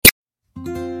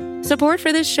Support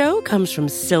for this show comes from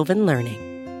Sylvan Learning.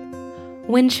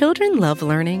 When children love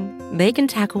learning, they can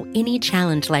tackle any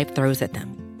challenge life throws at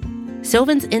them.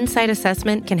 Sylvan's Insight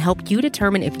Assessment can help you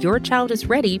determine if your child is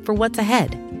ready for what's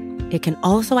ahead. It can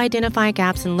also identify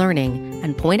gaps in learning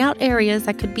and point out areas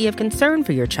that could be of concern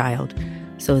for your child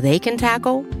so they can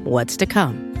tackle what's to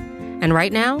come. And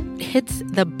right now, it's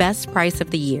the best price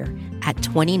of the year at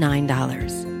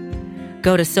 $29.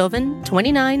 Go to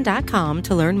sylvan29.com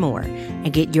to learn more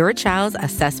and get your child's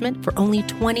assessment for only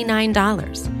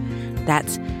 $29.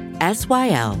 That's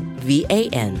SYLVAN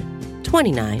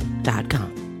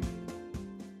 29.com.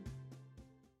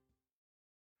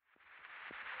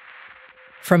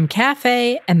 From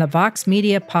Cafe and the Vox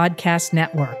Media Podcast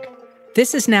Network,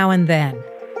 this is Now and Then.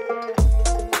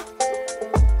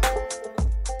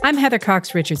 I'm Heather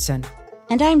Cox Richardson.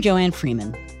 And I'm Joanne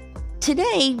Freeman.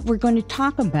 Today, we're going to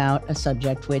talk about a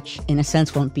subject which, in a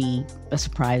sense, won't be a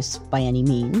surprise by any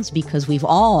means, because we've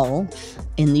all,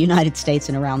 in the United States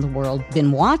and around the world,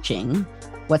 been watching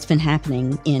what's been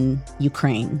happening in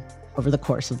Ukraine over the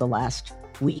course of the last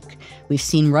week. We've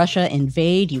seen Russia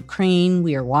invade Ukraine.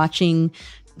 We are watching,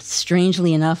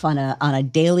 strangely enough, on a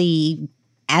daily,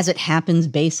 as-it-happens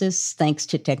basis, thanks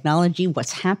to technology,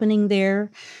 what's happening there,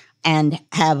 and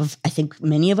have, I think,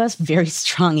 many of us very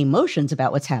strong emotions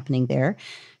about what's happening there.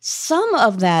 Some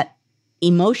of that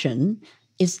emotion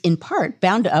is in part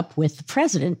bound up with the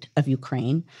president of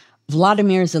Ukraine,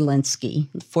 Vladimir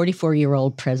Zelensky, the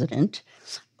 44-year-old president,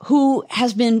 who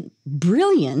has been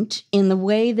brilliant in the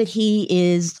way that he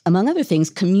is, among other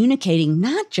things, communicating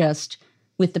not just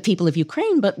with the people of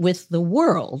Ukraine, but with the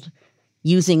world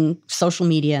using social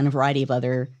media and a variety of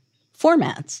other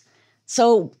formats.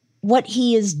 So what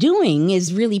he is doing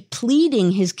is really pleading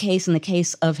his case in the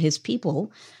case of his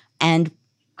people and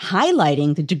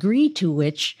highlighting the degree to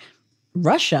which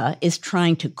Russia is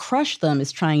trying to crush them,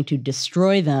 is trying to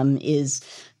destroy them, is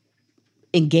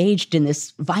engaged in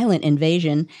this violent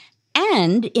invasion,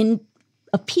 and in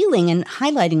appealing and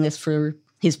highlighting this for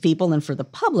his people and for the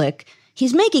public,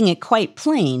 he's making it quite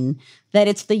plain that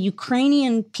it's the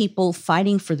Ukrainian people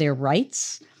fighting for their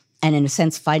rights and, in a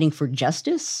sense, fighting for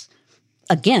justice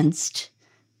against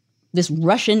this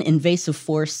Russian invasive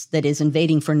force that is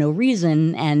invading for no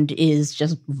reason and is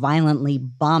just violently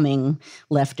bombing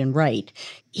left and right.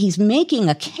 He's making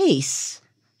a case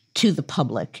to the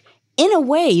public in a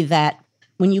way that,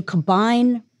 when you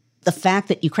combine the fact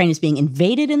that Ukraine is being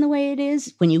invaded in the way it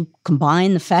is, when you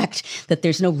combine the fact that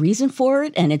there's no reason for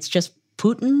it and it's just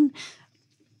Putin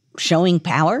showing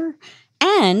power,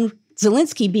 and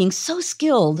Zelensky being so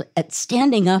skilled at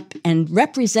standing up and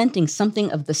representing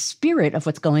something of the spirit of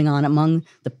what's going on among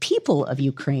the people of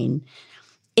Ukraine,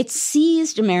 it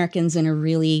seized Americans in a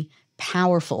really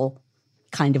powerful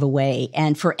kind of a way.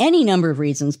 And for any number of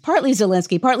reasons, partly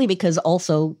Zelensky, partly because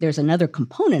also there's another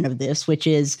component of this, which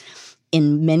is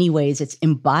in many ways it's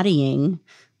embodying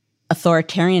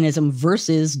authoritarianism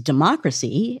versus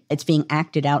democracy. It's being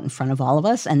acted out in front of all of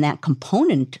us, and that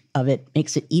component of it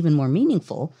makes it even more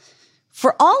meaningful.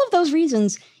 For all of those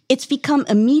reasons, it's become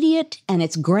immediate and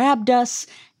it's grabbed us.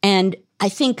 And I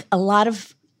think a lot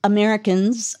of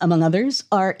Americans, among others,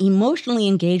 are emotionally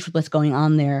engaged with what's going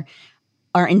on there,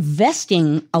 are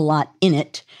investing a lot in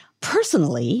it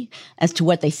personally as to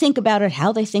what they think about it,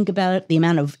 how they think about it, the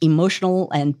amount of emotional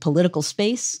and political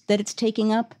space that it's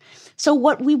taking up. So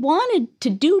what we wanted to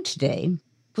do today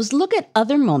was look at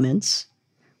other moments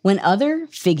when other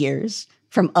figures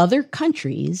from other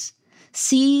countries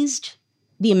seized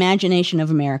the imagination of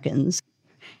Americans,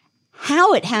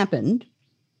 how it happened,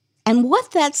 and what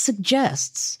that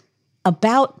suggests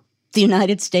about the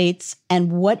United States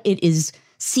and what it is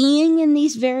seeing in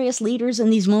these various leaders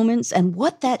in these moments, and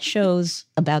what that shows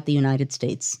about the United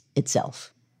States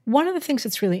itself. One of the things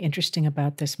that's really interesting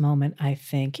about this moment, I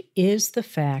think, is the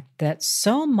fact that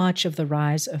so much of the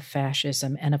rise of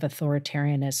fascism and of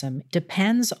authoritarianism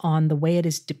depends on the way it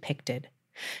is depicted.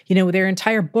 You know, there are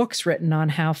entire books written on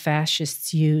how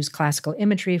fascists use classical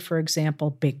imagery, for example,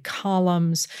 big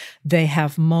columns. They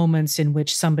have moments in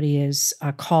which somebody is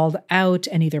called out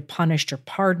and either punished or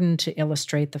pardoned to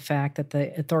illustrate the fact that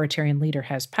the authoritarian leader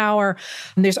has power.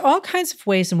 And there's all kinds of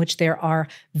ways in which there are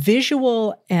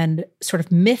visual and sort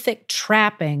of mythic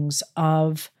trappings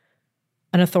of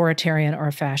an authoritarian or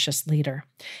a fascist leader.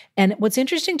 And what's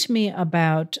interesting to me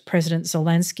about President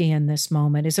Zelensky in this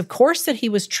moment is, of course, that he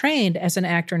was trained as an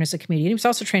actor and as a comedian. He was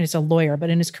also trained as a lawyer, but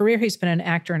in his career, he's been an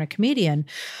actor and a comedian.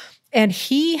 And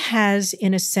he has,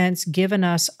 in a sense, given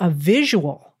us a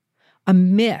visual, a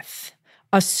myth,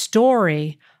 a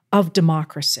story of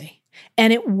democracy.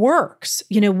 And it works.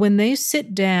 You know, when they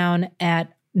sit down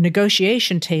at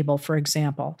negotiation table, for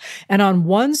example. And on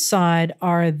one side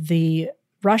are the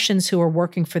Russians who are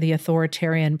working for the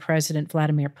authoritarian President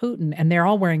Vladimir Putin, and they're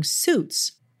all wearing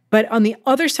suits. But on the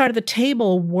other side of the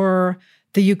table were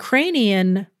the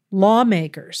Ukrainian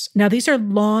lawmakers. Now, these are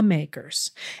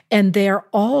lawmakers, and they're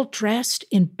all dressed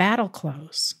in battle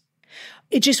clothes.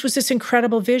 It just was this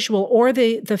incredible visual. Or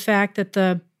the fact that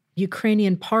the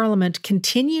Ukrainian parliament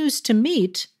continues to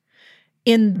meet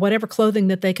in whatever clothing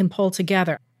that they can pull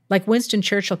together. Like Winston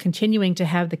Churchill continuing to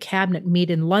have the cabinet meet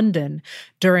in London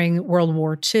during World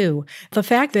War II. The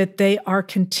fact that they are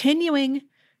continuing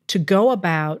to go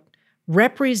about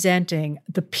representing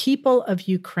the people of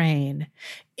Ukraine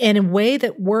in a way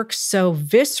that works so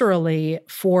viscerally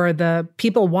for the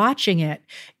people watching it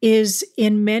is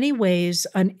in many ways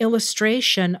an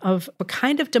illustration of a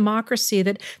kind of democracy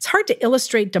that it's hard to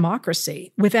illustrate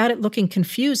democracy without it looking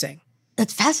confusing.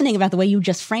 That's fascinating about the way you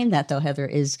just framed that, though, Heather,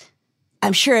 is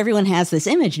I'm sure everyone has this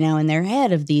image now in their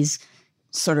head of these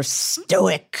sort of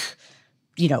stoic,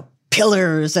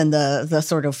 pillars and the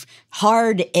sort of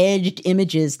hard-edged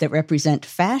images that represent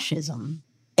fascism.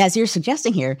 As you're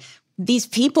suggesting here, these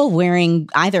people wearing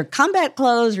either combat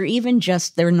clothes or even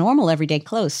just their normal everyday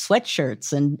clothes,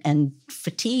 sweatshirts and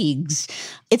fatigues.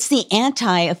 It's the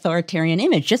anti-authoritarian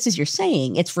image, just as you're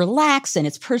saying. It's relaxed and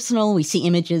it's personal. We see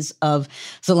images of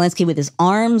Zelensky with his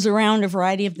arms around a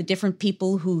variety of the different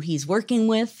people who he's working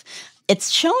with.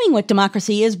 It's showing what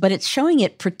democracy is, but it's showing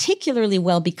it particularly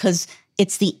well because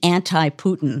it's the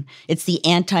anti-Putin. It's the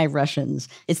anti-Russians.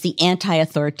 It's the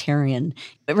anti-authoritarian.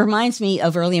 It reminds me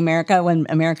of early America when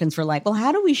Americans were like, well,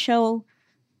 how do we show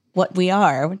what we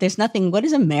are? There's nothing. What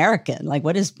is American? Like,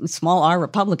 what is small r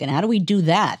Republican? How do we do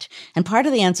that? And part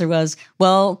of the answer was,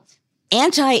 well,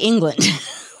 anti-England.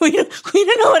 we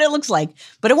don't know what it looks like,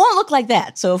 but it won't look like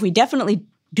that. So if we definitely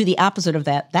do the opposite of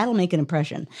that, that'll make an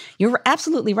impression. You're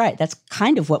absolutely right. That's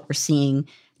kind of what we're seeing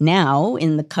now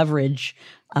in the coverage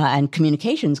and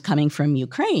communications coming from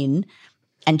Ukraine.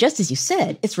 And just as you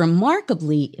said, it's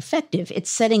remarkably effective. It's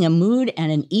setting a mood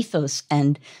and an ethos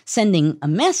and sending a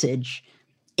message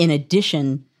in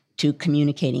addition to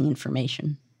communicating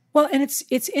information. Well, and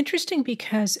it's interesting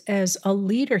because as a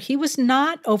leader, he was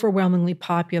not overwhelmingly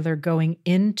popular going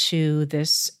into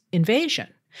this invasion.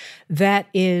 That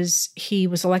is, he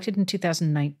was elected in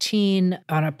 2019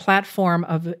 on a platform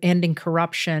of ending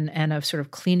corruption and of sort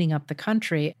of cleaning up the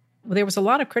country. There was a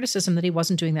lot of criticism that he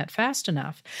wasn't doing that fast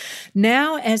enough.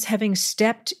 Now, as having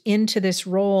stepped into this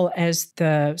role as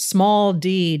the small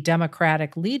d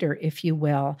democratic leader, if you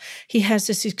will, he has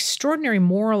this extraordinary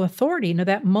moral authority.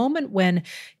 That moment when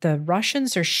the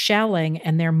Russians are shelling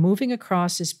and they're moving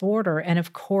across his border, and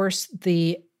of course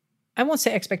I won't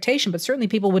say expectation, but certainly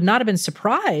people would not have been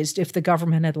surprised if the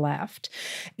government had left.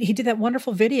 He did that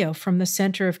wonderful video from the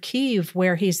center of Kyiv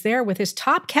where he's there with his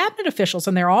top cabinet officials,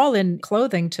 and they're all in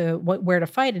clothing to where to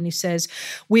fight. And he says,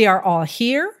 we are all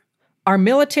here. Our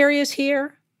military is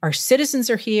here. Our citizens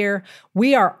are here.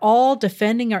 We are all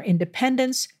defending our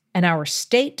independence and our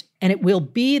state, and it will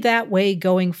be that way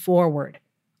going forward.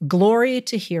 Glory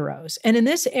to heroes. And in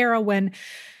this era when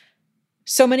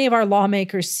so many of our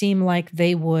lawmakers seem like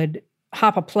they would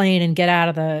hop a plane and get out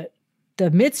of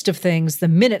the midst of things the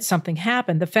minute something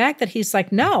happened. The fact that he's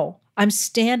like, no, I'm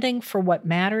standing for what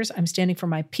matters. I'm standing for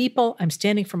my people. I'm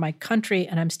standing for my country,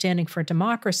 and I'm standing for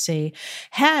democracy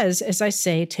has, as I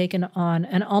say, taken on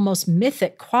an almost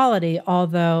mythic quality,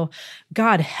 although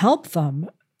God help them,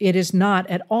 it is not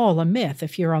at all a myth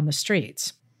if you're on the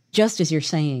streets. Just as you're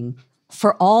saying,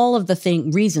 for all of the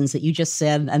reasons that you just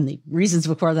said and the reasons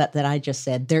before that I just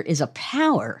said, there is a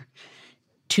power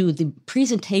to the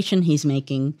presentation he's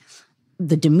making,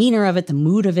 the demeanor of it, the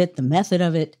mood of it, the method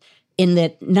of it, in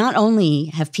that not only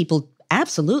have people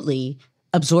absolutely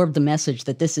absorbed the message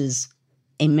that this is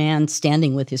a man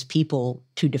standing with his people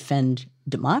to defend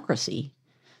democracy,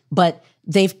 but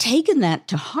they've taken that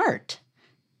to heart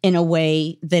in a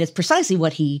way that is precisely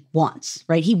what he wants,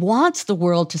 right? He wants the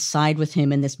world to side with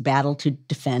him in this battle to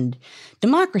defend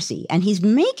democracy. And he's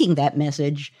making that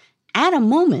message at a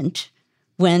moment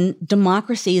when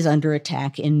democracy is under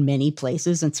attack in many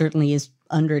places and certainly is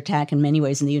under attack in many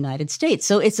ways in the United States.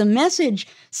 So it's a message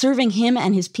serving him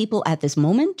and his people at this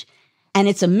moment. And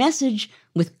it's a message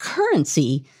with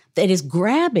currency that is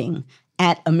grabbing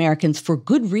at Americans for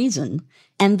good reason,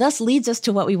 and thus leads us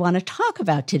to what we want to talk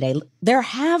about today. There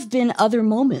have been other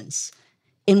moments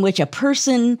in which a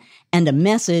person and a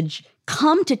message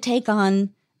come to take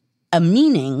on a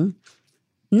meaning,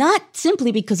 not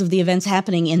simply because of the events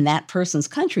happening in that person's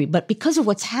country, but because of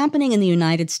what's happening in the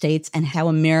United States and how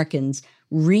Americans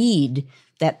read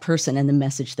that person and the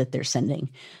message that they're sending.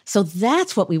 So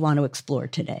that's what we want to explore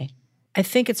today. I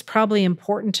think it's probably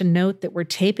important to note that we're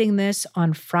taping this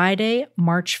on Friday,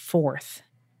 March 4th,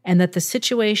 and that the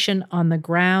situation on the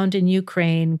ground in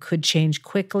Ukraine could change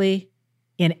quickly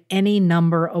in any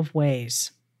number of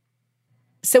ways.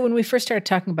 So when we first started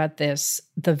talking about this,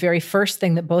 the very first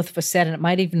thing that both of us said, and it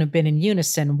might even have been in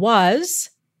unison, was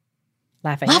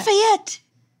Lafayette. Lafayette!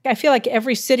 I feel like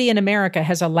every city in America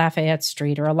has a Lafayette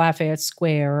Street or a Lafayette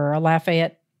Square or a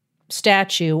Lafayette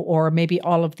statue or maybe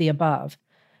all of the above.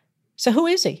 So who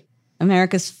is he?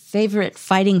 America's favorite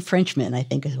fighting Frenchman, I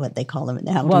think is what they call him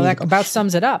now. Well, that about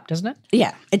sums it up, doesn't it?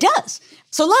 Yeah, it does.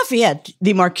 So Lafayette,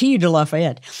 the Marquis de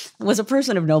Lafayette, was a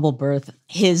person of noble birth.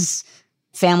 His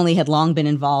family had long been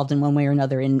involved in one way or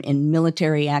another in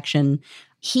military action.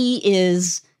 He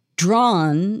is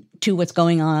drawn to what's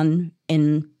going on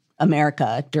in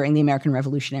America during the American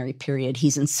Revolutionary period.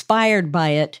 He's inspired by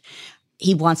it.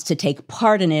 He wants to take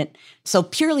part in it. So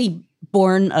purely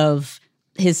born of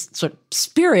his sort of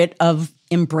spirit of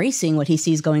embracing what he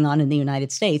sees going on in the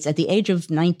United States, at the age of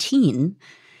 19,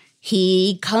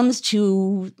 he comes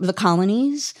to the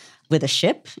colonies with a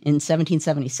ship in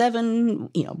 1777,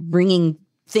 bringing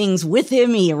things with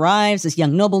him. He arrives, this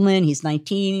young nobleman, he's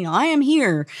 19, I am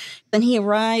here. Then he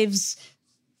arrives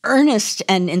earnest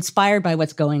and inspired by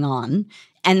what's going on.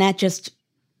 And that just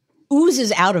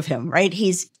oozes out of him, right?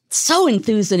 He's so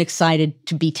enthused and excited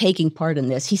to be taking part in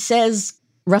this. He says,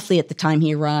 roughly at the time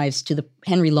he arrives, to the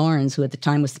Henry Laurens, who at the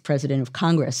time was the president of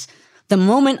Congress, the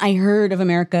moment I heard of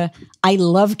America, I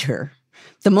loved her.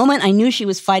 The moment I knew she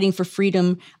was fighting for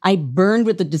freedom, I burned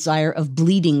with the desire of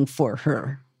bleeding for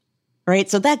her. Right?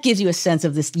 So that gives you a sense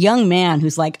of this young man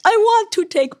who's like, I want to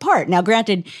take part. Now,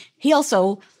 granted, he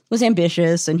also was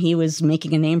ambitious and he was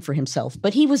making a name for himself,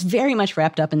 but he was very much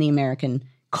wrapped up in the American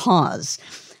cause.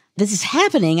 This is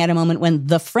happening at a moment when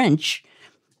the French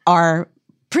are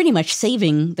pretty much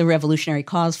saving the revolutionary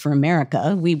cause for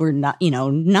America. We were not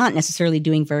necessarily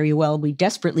doing very well. We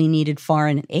desperately needed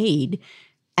foreign aid.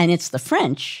 And it's the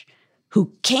French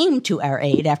who came to our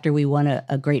aid after we won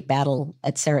a great battle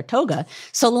at Saratoga.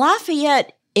 So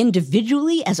Lafayette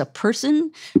individually as a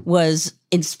person was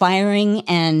inspiring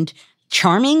and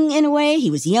charming in a way.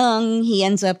 He was young. He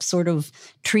ends up sort of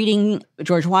treating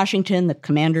George Washington, the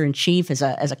commander-in-chief, as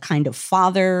a kind of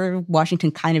father.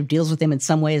 Washington kind of deals with him in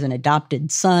some way as an adopted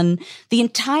son. The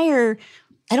entire,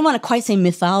 I don't want to quite say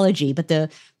mythology, but the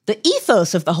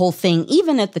ethos of the whole thing,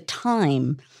 even at the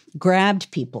time, grabbed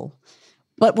people.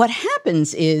 But what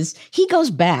happens is he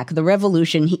goes back. The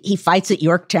revolution, he fights at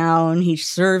Yorktown. He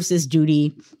serves his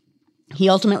duty. He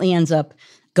ultimately ends up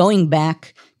going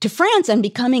back to France and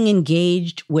becoming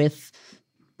engaged with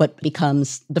what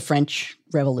becomes the French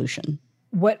Revolution.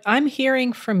 What I'm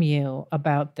hearing from you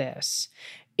about this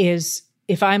is,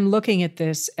 if I'm looking at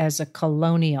this as a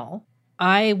colonial,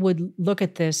 I would look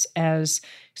at this as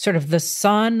sort of the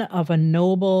son of a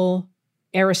noble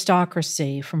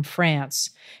aristocracy from France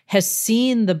has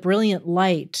seen the brilliant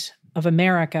light of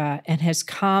America and has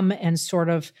come and sort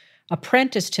of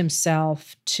apprenticed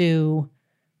himself to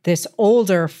this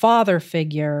older father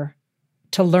figure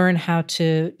to learn how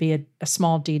to be a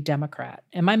small d Democrat.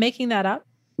 Am I making that up?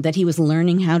 That he was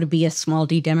learning how to be a small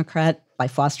d Democrat by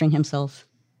fostering himself?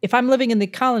 If I'm living in the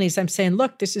colonies, I'm saying,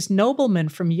 look, this is nobleman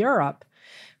from Europe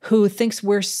who thinks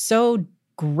we're so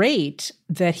great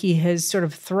that he has sort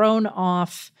of thrown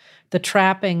off the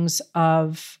trappings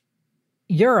of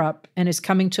Europe and is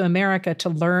coming to America to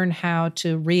learn how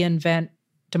to reinvent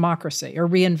democracy or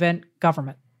reinvent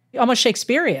government. Almost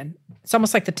Shakespearean. It's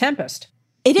almost like The Tempest.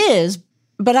 It is,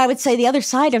 but I would say the other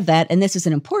side of that, and this is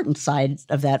an important side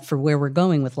of that for where we're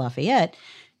going with Lafayette,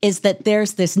 is that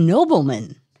there's this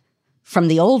nobleman from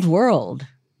the old world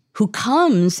who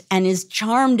comes and is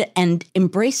charmed and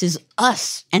embraces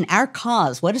us and our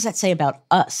cause. What does that say about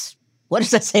us? What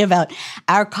does that say about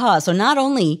our cause? So not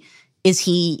only is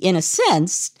he, in a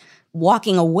sense,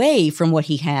 walking away from what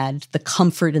he had, the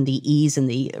comfort and the ease and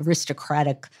the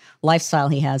aristocratic lifestyle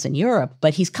he has in Europe,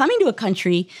 but he's coming to a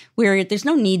country where there's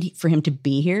no need for him to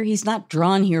be here. He's not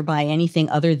drawn here by anything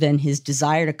other than his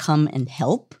desire to come and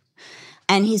help.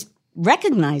 And he's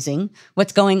recognizing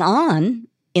what's going on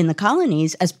in the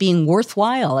colonies as being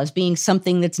worthwhile, as being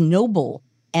something that's noble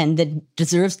and that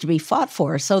deserves to be fought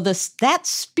for. So that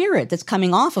spirit that's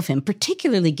coming off of him,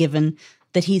 particularly given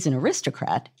that he's an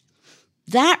aristocrat,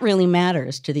 that really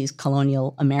matters to these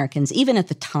colonial Americans, even at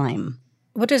the time.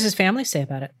 What does his family say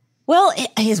about it? Well,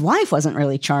 his wife wasn't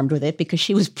really charmed with it because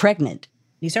she was pregnant.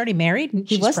 He's already married? And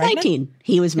he was pregnant? 19.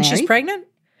 He was married. And she's pregnant?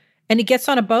 And he gets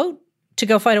on a boat to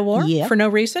go fight a war for no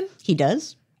reason? He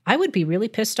does. I would be really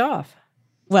pissed off.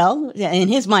 Well, in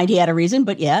his mind, he had a reason,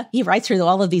 but yeah, he writes her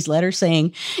all of these letters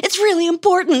saying, it's really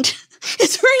important.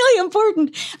 It's really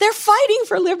important. They're fighting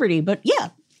for liberty. But yeah,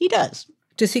 he does.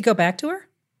 Does he go back to her?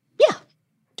 Yeah.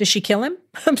 Does she kill him?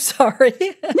 I'm sorry.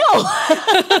 No.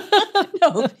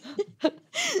 No.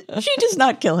 She does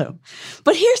not kill him.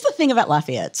 But here's the thing about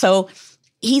Lafayette. So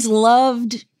he's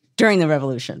loved during the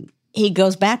Revolution. He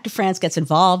goes back to France, gets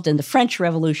involved in the French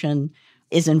Revolution,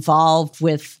 is involved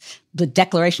with the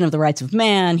Declaration of the Rights of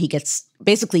Man. He gets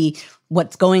basically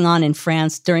what's going on in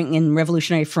France in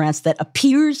revolutionary France that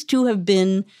appears to have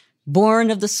been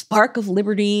born of the spark of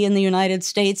liberty in the United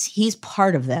States. He's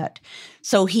part of that.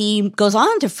 So he goes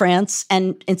on to France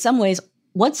and in some ways,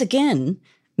 once again,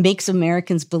 makes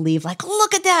Americans believe, like,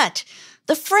 look at that.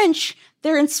 The French,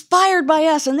 they're inspired by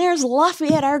us. And there's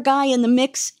Lafayette, our guy, in the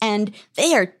mix. And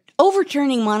they are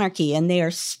overturning monarchy and they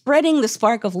are spreading the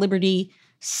spark of liberty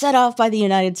set off by the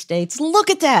United States.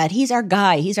 Look at that. He's our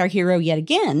guy. He's our hero yet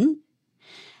again.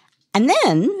 And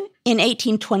then in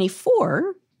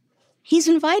 1824, he's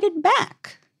invited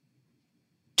back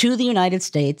to the United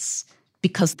States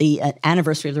because the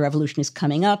anniversary of the revolution is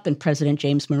coming up and President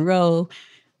James Monroe,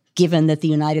 given that the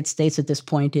United States at this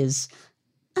point is,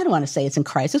 I don't want to say it's in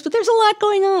crisis, but there's a lot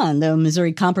going on. The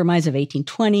Missouri Compromise of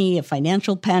 1820, a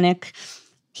financial panic.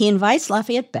 He invites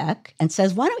Lafayette back and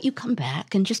says, why don't you come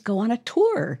back and just go on a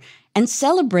tour and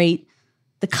celebrate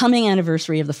the coming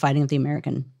anniversary of the fighting of the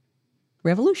American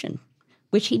Revolution,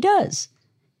 which he does.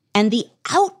 And the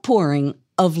outpouring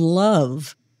of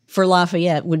love for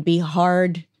Lafayette would be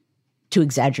hard to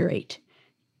exaggerate.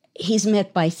 He's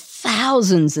met by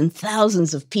thousands and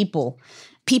thousands of people.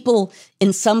 People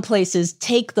in some places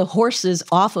take the horses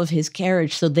off of his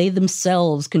carriage so they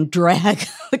themselves can drag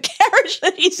the carriage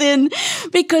that he's in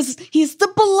because he's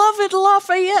the beloved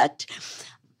Lafayette.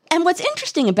 And what's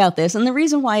interesting about this, and the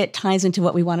reason why it ties into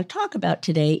what we want to talk about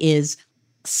today, is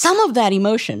some of that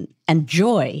emotion and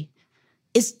joy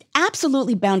is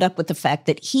absolutely bound up with the fact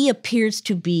that he appears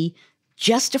to be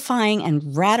justifying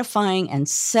and ratifying and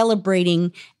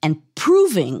celebrating and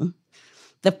proving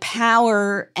the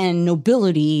power and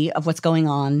nobility of what's going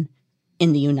on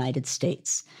in the United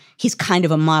States. He's kind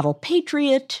of a model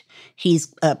patriot.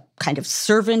 He's a kind of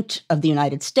servant of the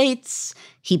United States.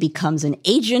 He becomes an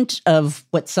agent of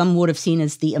what some would have seen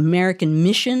as the American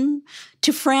mission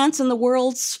to France and the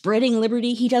world, spreading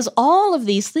liberty. He does all of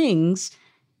these things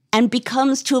and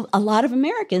becomes, to a lot of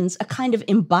Americans, a kind of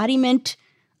embodiment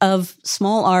of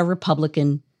small r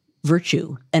Republican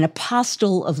virtue, an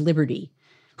apostle of liberty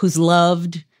who's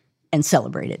loved and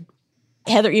celebrated.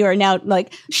 Heather, you are now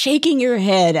like shaking your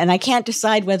head, and I can't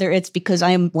decide whether it's because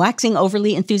I am waxing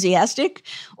overly enthusiastic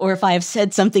or if I have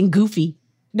said something goofy.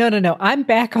 No. I'm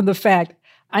back on the fact.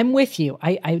 I'm with you.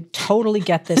 I totally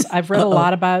get this. I've read a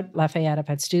lot about Lafayette. I've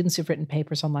had students who've written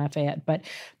papers on Lafayette. But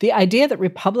the idea that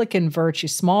Republican virtue,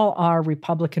 small r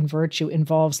Republican virtue,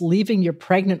 involves leaving your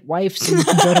pregnant wife so you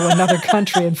can go to another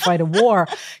country and fight a war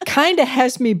kind of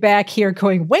has me back here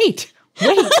going, wait,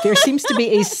 there seems to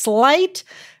be a slight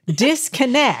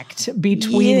disconnect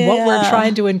between what we're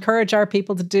trying to encourage our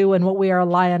people to do and what we are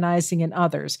lionizing in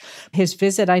others. His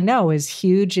visit, I know, is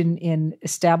huge in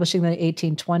establishing the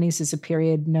 1820s as a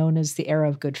period known as the era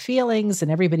of good feelings,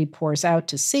 and everybody pours out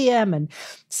to see him. And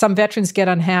some veterans get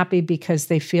unhappy because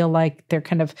they feel like they're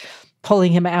kind of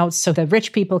pulling him out so the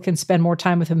rich people can spend more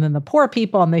time with him than the poor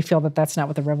people, and they feel that that's not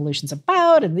what the revolution's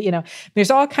about. And,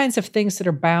 there's all kinds of things that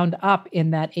are bound up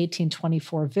in that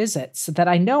 1824 visit so that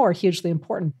I know are hugely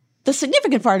important. The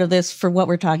significant part of this for what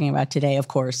we're talking about today, of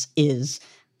course, is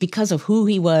because of who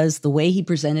he was, the way he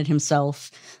presented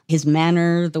himself, his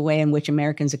manner, the way in which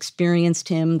Americans experienced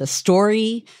him, the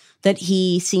story that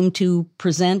he seemed to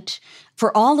present.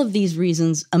 For all of these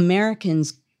reasons,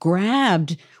 Americans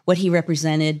grabbed what he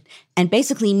represented and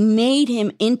basically made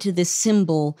him into this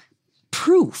symbol,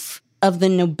 proof of the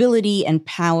nobility and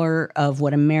power of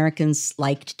what Americans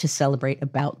liked to celebrate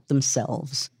about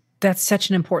themselves. That's such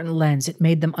an important lens. It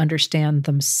made them understand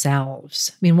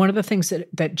themselves. I mean, one of the things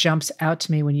that jumps out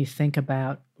to me when you think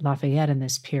about Lafayette in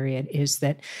this period is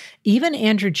that even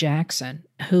Andrew Jackson,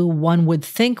 who one would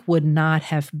think would not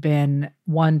have been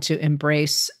one to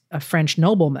embrace a French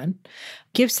nobleman,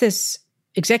 gives this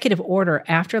executive order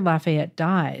after Lafayette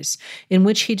dies, in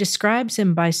which he describes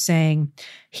him by saying,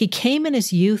 he came in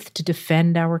his youth to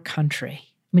defend our country.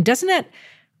 I mean, doesn't that,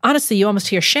 honestly, you almost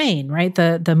hear Shane, right?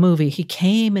 The movie, he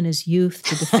came in his youth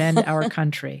to defend our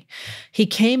country. He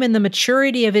came in the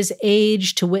maturity of his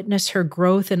age to witness her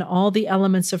growth in all the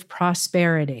elements of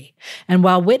prosperity. And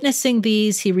while witnessing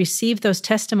these, he received those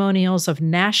testimonials of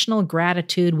national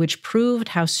gratitude, which proved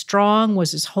how strong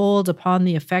was his hold upon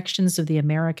the affections of the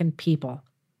American people.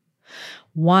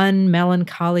 One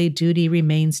melancholy duty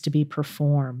remains to be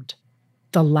performed.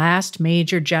 The last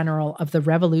major general of the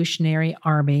Revolutionary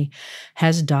Army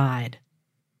has died.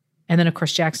 And then, of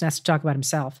course, Jackson has to talk about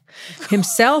himself.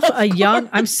 Himself, a young,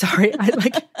 I'm sorry,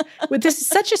 this is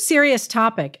such a serious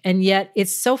topic. And yet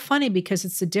it's so funny because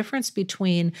it's the difference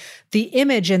between the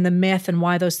image and the myth and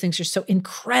why those things are so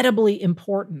incredibly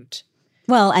important.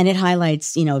 Well, and it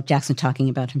highlights, Jackson talking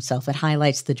about himself, it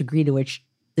highlights the degree to which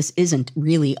this isn't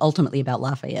really ultimately about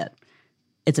Lafayette.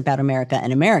 It's about America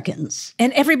and Americans.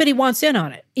 And everybody wants in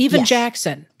on it. Even Yes.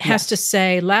 Jackson has to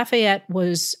say Lafayette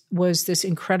was this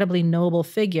incredibly noble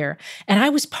figure. And I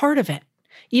was part of it.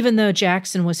 Even though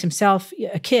Jackson was himself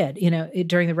a kid,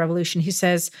 during the Revolution, he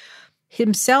says,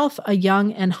 himself a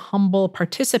young and humble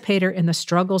participator in the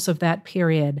struggles of that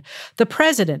period, the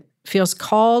president feels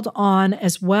called on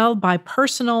as well by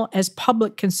personal as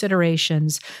public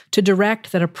considerations to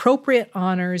direct that appropriate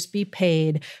honors be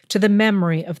paid to the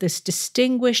memory of this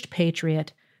distinguished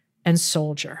patriot and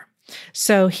soldier.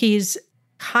 So he's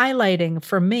highlighting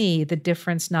for me the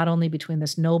difference not only between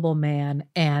this noble man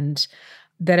and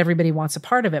that everybody wants a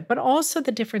part of it, but also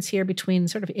the difference here between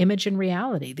sort of image and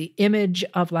reality, the image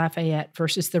of Lafayette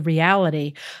versus the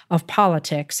reality of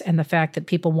politics and the fact that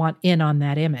people want in on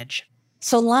that image.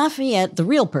 So Lafayette, the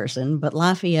real person, but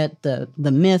Lafayette, the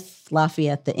myth,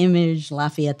 Lafayette, the image,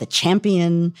 Lafayette, the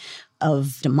champion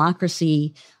of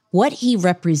democracy, what he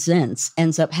represents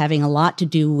ends up having a lot to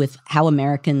do with how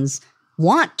Americans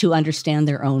want to understand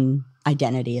their own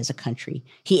identity as a country.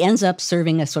 He ends up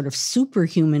serving a sort of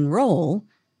superhuman role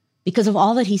because of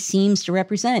all that he seems to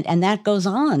represent. And that goes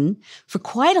on for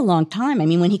quite a long time. I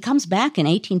mean, when he comes back in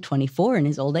 1824 in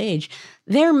his old age,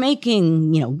 they're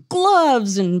making,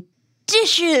 gloves and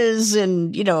dishes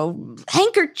and,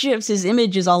 handkerchiefs. His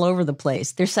image is all over the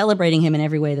place. They're celebrating him in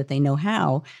every way that they know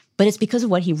how, but it's because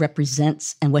of what he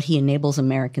represents and what he enables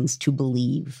Americans to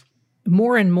believe.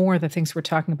 More and more, the things we're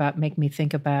talking about make me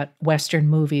think about Western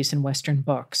movies and Western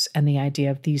books and the idea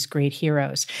of these great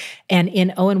heroes. And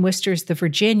in Owen Wister's The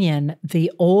Virginian, the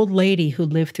old lady who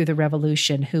lived through the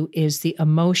Revolution, who is the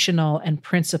emotional and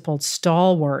principled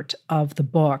stalwart of the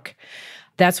book,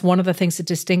 that's one of the things that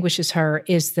distinguishes her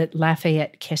is that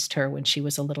Lafayette kissed her when she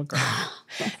was a little girl.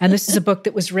 And this is a book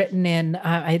that was written in,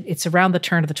 it's around the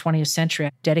turn of the 20th century,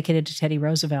 dedicated to Teddy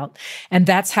Roosevelt. And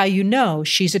that's how you know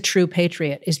she's a true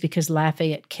patriot, is because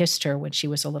Lafayette kissed her when she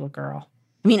was a little girl.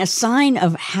 I mean, a sign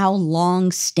of how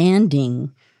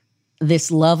long-standing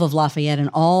this love of Lafayette and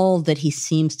all that he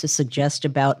seems to suggest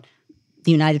about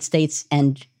the United States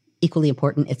and, equally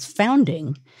important, its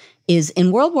founding, is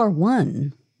in World War I,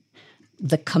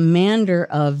 the commander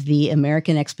of the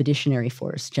American Expeditionary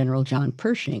Force, General John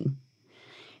Pershing,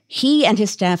 he and his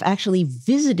staff actually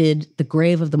visited the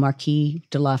grave of the Marquis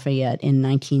de Lafayette in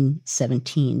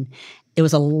 1917. There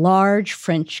was a large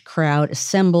French crowd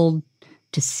assembled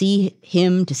to see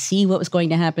him, to see what was going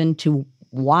to happen, to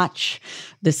watch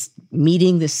this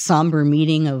meeting, this somber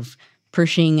meeting of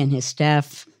Pershing and his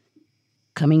staff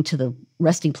coming to the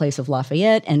resting place of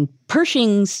Lafayette. And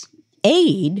Pershing's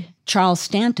aide, Charles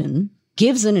Stanton,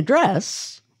 gives an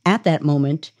address at that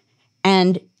moment,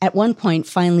 and at one point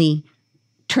finally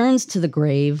turns to the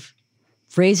grave,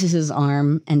 raises his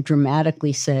arm, and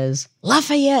dramatically says,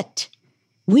 "Lafayette,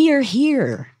 we are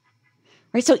here."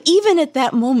 Right? So even at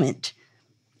that moment,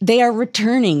 they are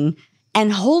returning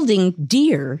and holding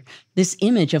dear this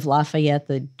image of Lafayette,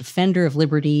 the defender of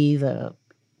liberty, the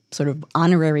sort of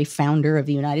honorary founder of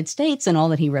the United States, and all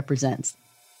that he represents.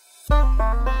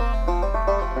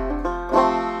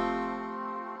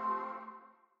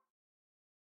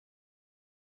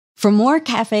 For more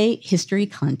Cafe history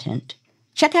content,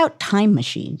 check out Time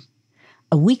Machine,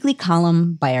 a weekly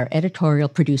column by our editorial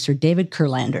producer David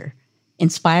Kurlander,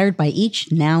 inspired by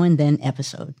each Now and Then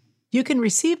episode. You can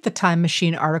receive the Time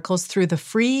Machine articles through the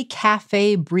free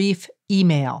Cafe Brief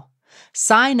email.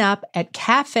 Sign up at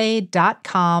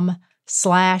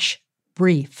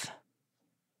cafe.com/brief.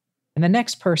 And the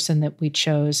next person that we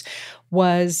chose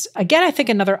was, again, I think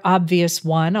another obvious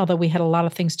one, although we had a lot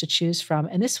of things to choose from.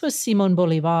 And this was Simón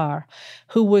Bolívar,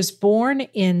 who was born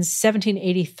in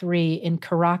 1783 in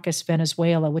Caracas,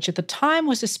 Venezuela, which at the time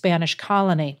was a Spanish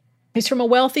colony. He's from a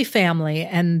wealthy family,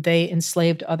 and they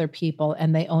enslaved other people,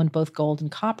 and they owned both gold and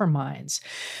copper mines.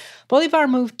 Bolívar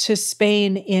moved to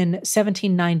Spain in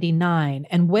 1799,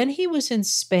 and when he was in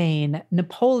Spain,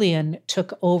 Napoleon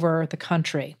took over the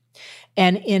country.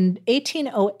 And in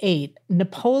 1808,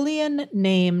 Napoleon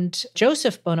named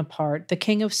Joseph Bonaparte the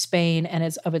king of Spain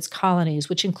and of its colonies,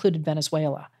 which included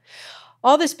Venezuela.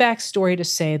 All this backstory to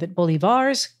say that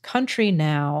Bolivar's country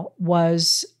now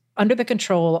was under the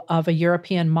control of a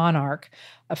European monarch,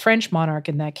 a French monarch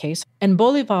in that case, and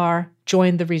Bolivar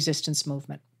joined the resistance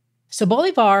movement. So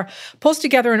Bolivar pulls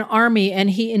together an army and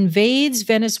he invades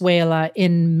Venezuela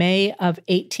in May of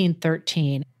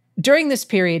 1813. During this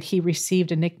period, he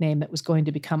received a nickname that was going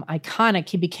to become iconic.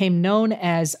 He became known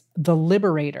as the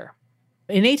Liberator.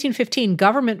 In 1815,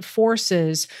 government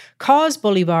forces caused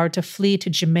Bolivar to flee to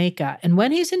Jamaica. And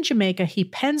when he's in Jamaica, he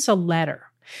pens a letter.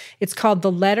 It's called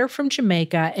The Letter from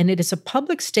Jamaica, and it is a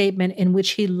public statement in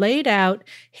which he laid out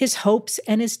his hopes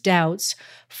and his doubts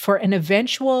for an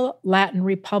eventual Latin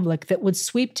republic that would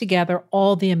sweep together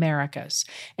all the Americas,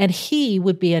 and he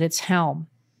would be at its helm.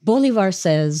 Bolivar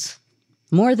says,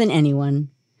 "More than anyone,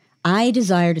 I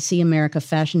desire to see America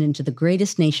fashioned into the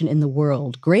greatest nation in the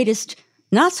world, greatest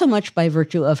not so much by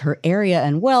virtue of her area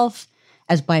and wealth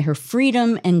as by her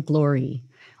freedom and glory.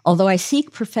 Although I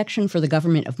seek perfection for the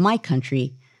government of my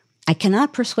country, I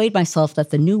cannot persuade myself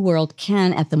that the New World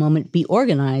can, at the moment, be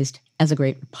organized as a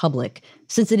great republic.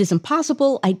 Since it is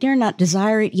impossible, I dare not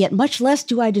desire it, yet much less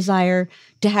do I desire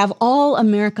to have all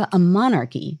America a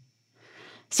monarchy."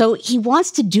 So he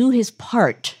wants to do his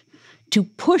part to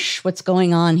push what's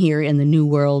going on here in the New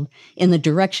World in the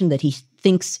direction that he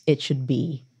thinks it should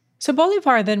be. So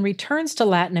Bolivar then returns to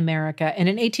Latin America, and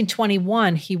in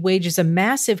 1821, he wages a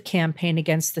massive campaign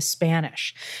against the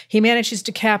Spanish. He manages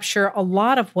to capture a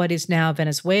lot of what is now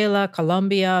Venezuela,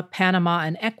 Colombia, Panama,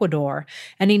 and Ecuador,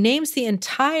 and he names the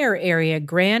entire area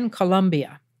Gran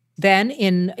Colombia. Then,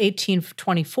 in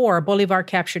 1824, Bolivar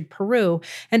captured Peru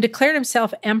and declared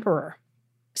himself emperor.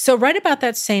 So right about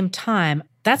that same time,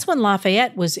 that's when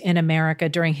Lafayette was in America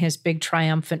during his big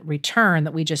triumphant return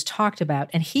that we just talked about.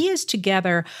 And he is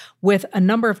together with a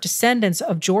number of descendants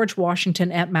of George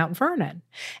Washington at Mount Vernon.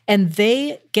 And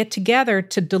they get together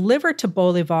to deliver to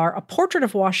Bolivar a portrait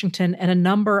of Washington and a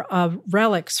number of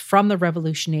relics from the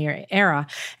Revolutionary era.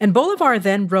 And Bolivar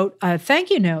then wrote a thank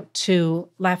you note to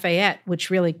Lafayette, which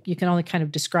really you can only kind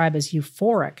of describe as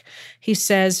euphoric. He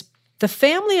says, "The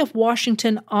family of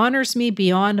Washington honors me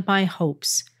beyond my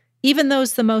hopes, even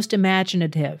those the most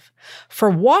imaginative. For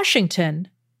Washington,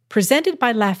 presented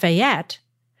by Lafayette,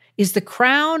 is the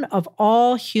crown of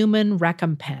all human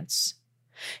recompense.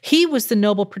 He was the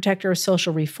noble protector of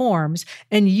social reforms,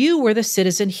 and you were the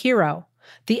citizen hero,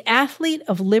 the athlete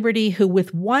of liberty who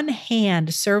with one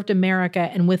hand served America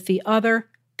and with the other,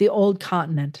 the old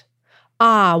continent.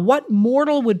 Ah, what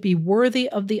mortal would be worthy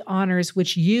of the honors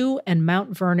which you and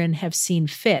Mount Vernon have seen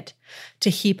fit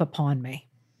to heap upon me?"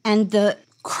 And the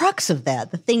crux of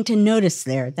that, the thing to notice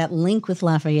there, that link with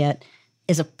Lafayette,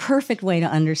 is a perfect way to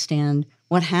understand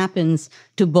what happens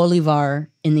to Bolivar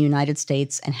in the United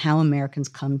States and how Americans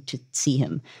come to see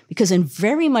him. Because in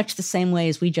very much the same way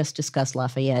as we just discussed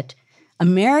Lafayette,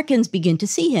 Americans begin to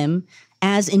see him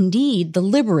as indeed the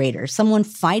liberator, someone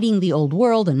fighting the old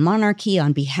world and monarchy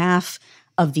on behalf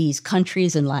of these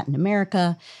countries in Latin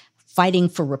America, fighting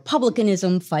for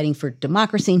republicanism, fighting for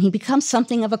democracy, and he becomes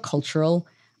something of a cultural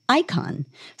icon.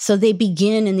 So they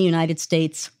begin in the United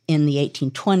States in the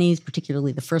 1820s,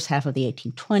 particularly the first half of the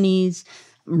 1820s.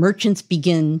 Merchants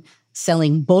begin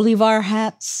selling Bolivar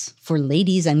hats for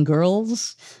ladies and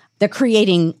girls. They're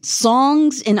creating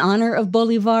songs in honor of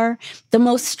Bolivar. The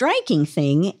most striking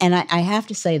thing, and I have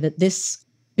to say that this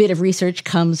bit of research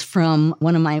comes from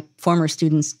one of my former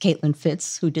students, Caitlin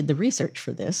Fitz, who did the research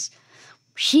for this.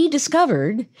 She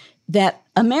discovered that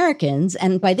Americans,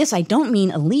 and by this I don't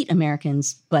mean elite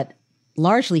Americans, but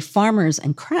largely farmers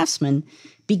and craftsmen,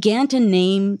 began to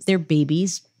name their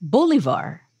babies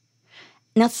Bolivar.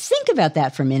 Now think about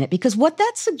that for a minute, because what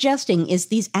that's suggesting is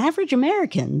these average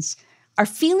Americans are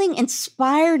feeling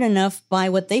inspired enough by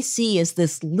what they see as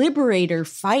this liberator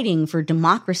fighting for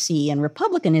democracy and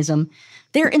republicanism.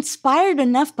 They're inspired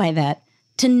enough by that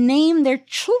to name their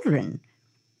children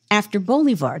after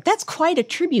Bolivar. That's quite a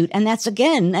tribute. And that's,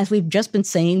 again, as we've just been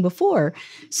saying before,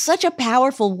 such a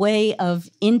powerful way of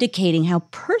indicating how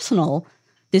personal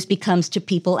this becomes to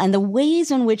people and the ways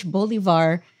in which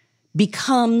Bolivar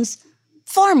becomes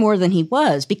far more than he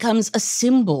was, becomes a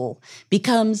symbol,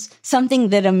 becomes something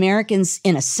that Americans,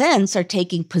 in a sense, are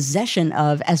taking possession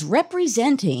of as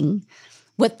representing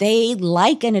what they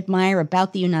like and admire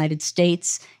about the United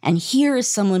States. And here is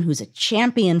someone who's a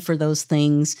champion for those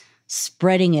things,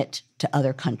 spreading it to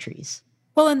other countries.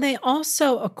 Well, and they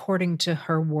also, according to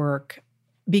her work,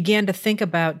 began to think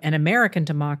about an American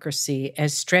democracy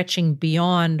as stretching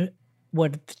beyond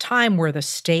what at the time were the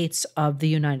states of the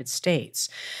United States.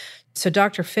 So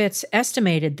Dr. Fitz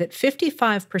estimated that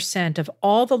 55% of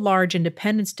all the large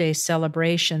Independence Day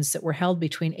celebrations that were held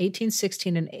between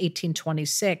 1816 and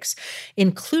 1826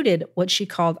 included what she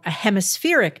called a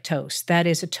hemispheric toast, that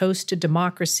is, a toast to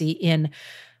democracy in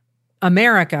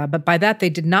America. But by that, they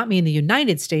did not mean the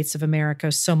United States of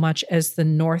America so much as the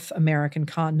North American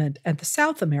continent and the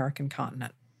South American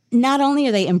continent. Not only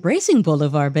are they embracing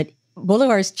Bolivar, but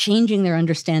Bolivar is changing their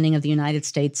understanding of the United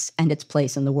States and its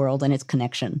place in the world and its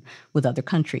connection with other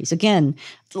countries. Again,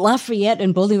 Lafayette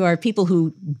and Bolivar are people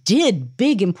who did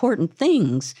big, important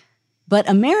things, but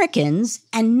Americans,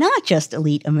 and not just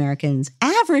elite Americans,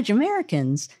 average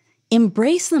Americans,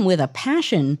 embrace them with a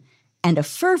passion and a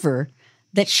fervor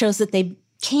that shows that they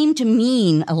came to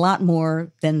mean a lot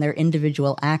more than their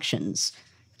individual actions.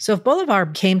 So if Bolivar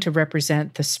came to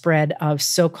represent the spread of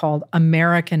so-called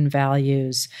American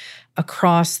values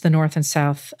across the North and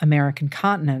South American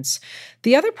continents,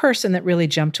 the other person that really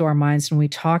jumped to our minds when we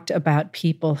talked about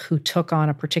people who took on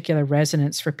a particular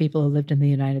resonance for people who lived in the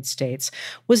United States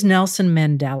was Nelson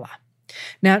Mandela.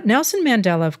 Now, Nelson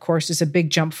Mandela, of course, is a big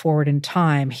jump forward in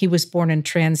time. He was born in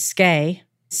Transkei,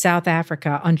 South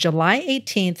Africa, on July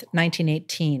 18th,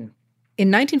 1918. In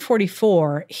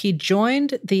 1944, he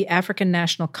joined the African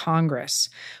National Congress,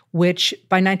 which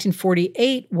by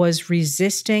 1948 was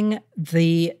resisting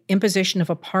the imposition of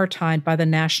apartheid by the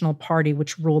National Party,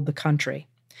 which ruled the country.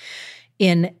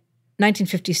 In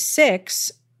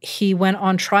 1956, he went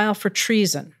on trial for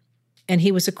treason, and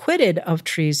he was acquitted of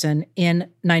treason in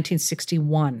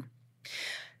 1961.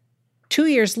 2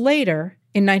 years later,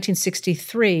 in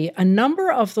 1963, a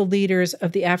number of the leaders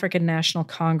of the African National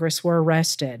Congress were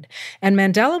arrested, and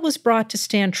Mandela was brought to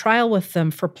stand trial with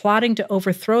them for plotting to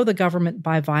overthrow the government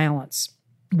by violence.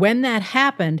 When that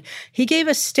happened, he gave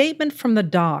a statement from the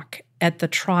dock at the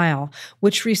trial,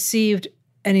 which received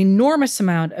an enormous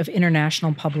amount of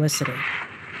international publicity.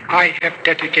 I have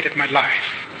dedicated my life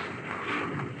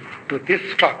to this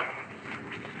struggle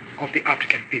of the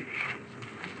African people.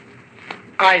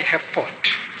 I have fought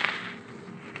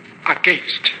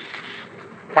against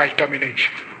white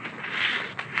domination,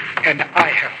 and I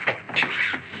have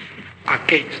fought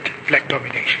against black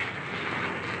domination.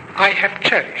 I have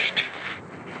cherished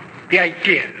the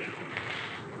idea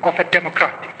of a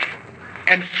democratic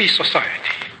and free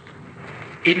society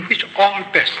in which all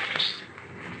persons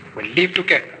will live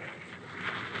together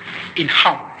in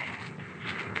harmony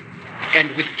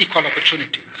and with equal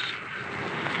opportunities.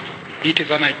 It is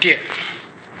an idea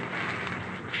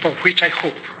for which I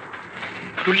hope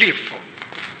to live for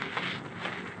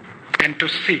and to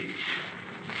see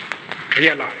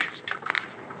realized.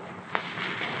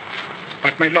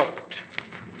 But my Lord,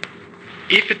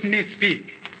 if it needs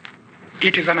be,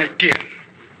 it is an ideal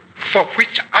for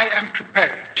which I am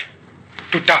prepared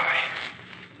to die.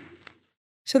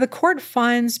 So the court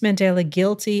finds Mandela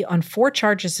guilty on 4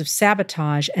 charges of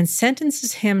sabotage and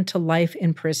sentences him to life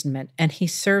imprisonment, and he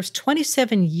serves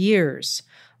 27 years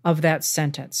of that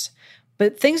sentence.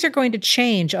 But things are going to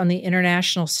change on the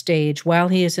international stage while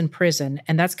he is in prison,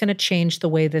 and that's going to change the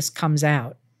way this comes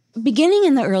out. Beginning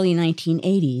in the early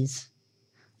 1980s,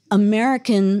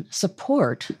 American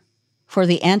support for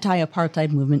the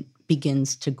anti-apartheid movement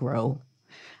begins to grow.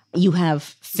 You have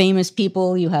famous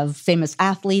people, you have famous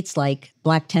athletes like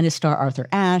black tennis star Arthur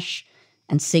Ashe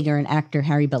and singer and actor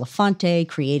Harry Belafonte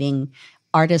creating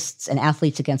Artists and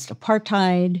Athletes Against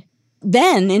Apartheid.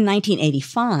 Then in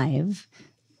 1985,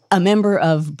 a member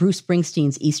of Bruce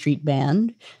Springsteen's E Street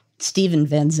Band, Steven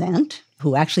Van Zandt,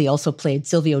 who actually also played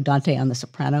Silvio Dante on The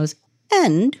Sopranos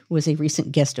and was a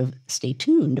recent guest of Stay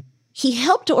Tuned, he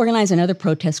helped to organize another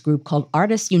protest group called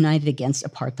Artists United Against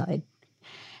Apartheid.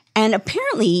 And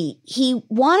apparently, he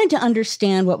wanted to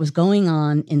understand what was going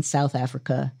on in South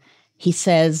Africa. He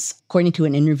says, according to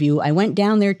an interview, I went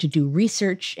down there to do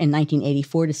research in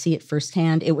 1984 to see it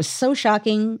firsthand. It was so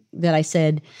shocking that I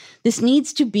said, this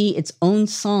needs to be its own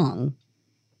song,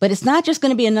 but it's not just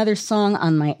going to be another song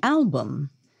on my album.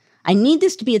 I need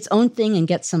this to be its own thing and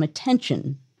get some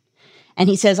attention. And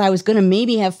he says, I was going to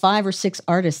maybe have 5 or 6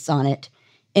 artists on it,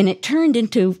 and it turned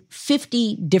into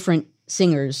 50 different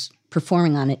singers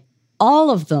performing on it, all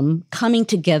of them coming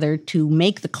together to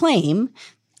make the claim,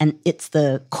 and it's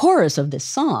the chorus of this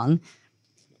song,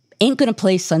 ain't gonna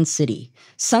play Sun City.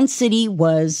 Sun City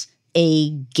was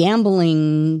a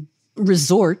gambling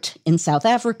resort in South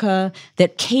Africa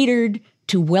that catered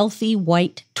to wealthy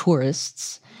white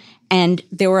tourists, and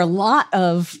there were a lot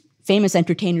of famous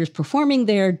entertainers performing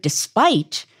there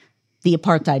despite the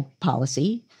apartheid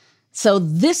policy. So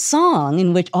this song,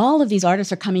 in which all of these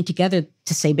artists are coming together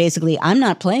to say, basically, I'm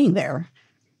not playing there.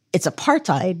 It's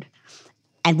apartheid,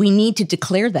 and we need to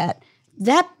declare that.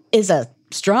 That is a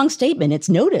strong statement. It's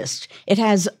noticed. It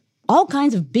has all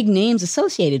kinds of big names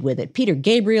associated with it. Peter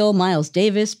Gabriel, Miles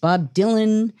Davis, Bob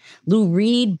Dylan, Lou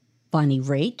Reed, Bonnie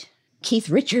Raitt, Keith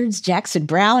Richards, Jackson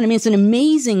Browne. I mean, it's an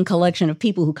amazing collection of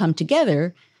people who come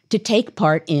together to take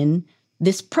part in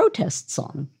this protest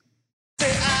song.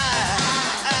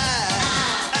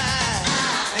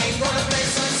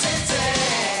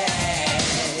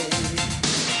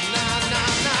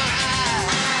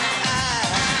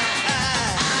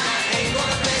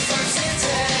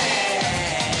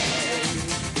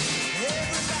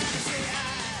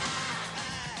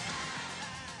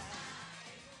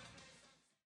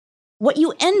 What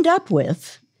you end up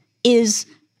with is,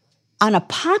 on a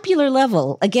popular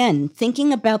level, again,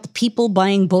 thinking about the people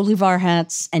buying Bolivar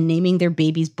hats and naming their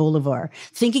babies Bolivar,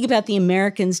 thinking about the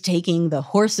Americans taking the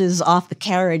horses off the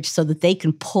carriage so that they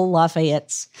can pull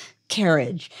Lafayette's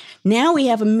carriage. Now we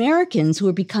have Americans who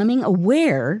are becoming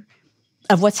aware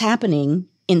of what's happening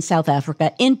in South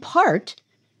Africa, in part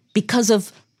because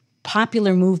of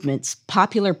popular movements,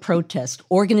 popular protest,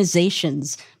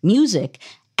 organizations, music.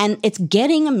 And it's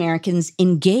getting Americans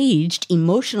engaged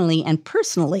emotionally and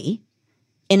personally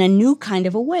in a new kind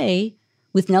of a way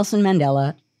with Nelson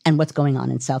Mandela and what's going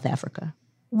on in South Africa.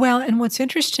 Well, and what's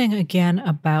interesting, again,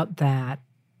 about that,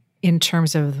 in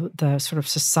terms of the sort of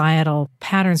societal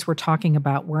patterns we're talking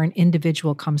about, where an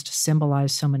individual comes to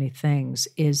symbolize so many things,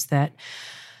 is that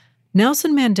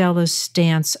Nelson Mandela's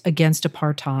stance against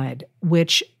apartheid,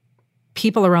 which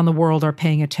people around the world are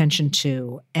paying attention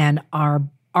to and are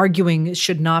arguing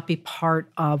should not be part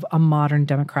of a modern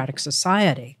democratic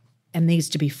society and needs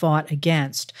to be fought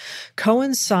against,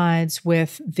 coincides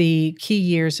with the key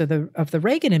years of the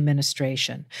Reagan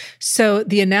administration. So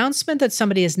the announcement that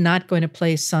somebody is not going to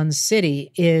play Sun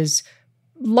City is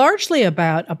largely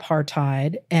about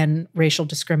apartheid and racial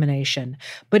discrimination,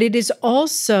 but it is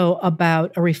also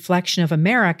about a reflection of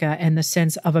America and the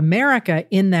sense of America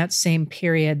in that same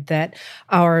period, that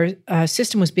our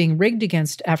system was being rigged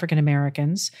against African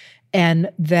Americans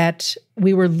and that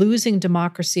we were losing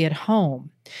democracy at home.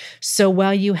 So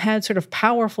while you had sort of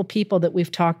powerful people that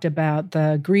we've talked about,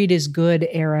 the greed is good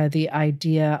era, the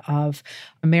idea of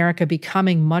America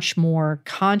becoming much more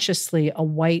consciously a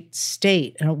white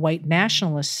state and a white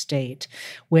nationalist state,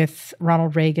 with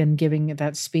Ronald Reagan giving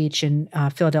that speech in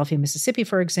Philadelphia, Mississippi,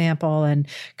 for example, and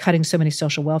cutting so many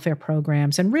social welfare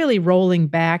programs and really rolling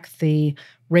back the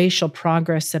racial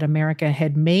progress that America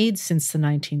had made since the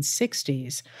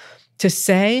 1960s, to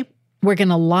say we're going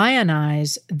to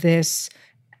lionize this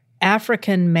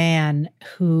African man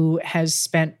who has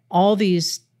spent all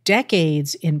these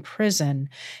decades in prison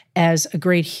as a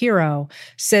great hero,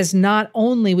 says not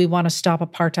only we want to stop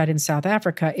apartheid in South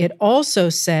Africa, it also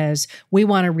says we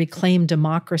want to reclaim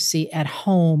democracy at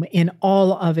home in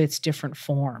all of its different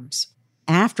forms.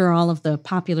 After all of the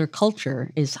popular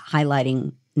culture is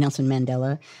highlighting Nelson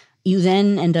Mandela, you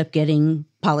then end up getting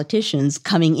politicians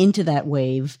coming into that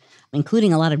wave,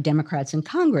 including a lot of Democrats in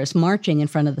Congress, marching in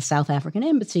front of the South African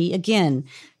embassy, again,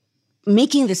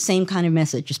 making the same kind of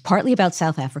message. It's partly about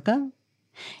South Africa.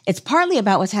 It's partly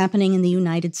about what's happening in the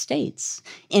United States.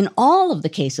 In all of the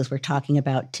cases we're talking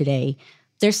about today,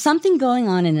 there's something going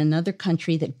on in another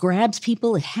country that grabs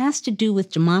people. It has to do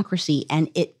with democracy,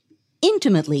 and it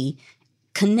intimately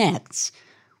connects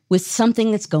with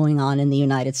something that's going on in the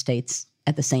United States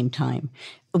at the same time.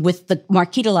 With the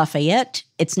Marquis de Lafayette,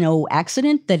 it's no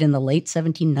accident that in the late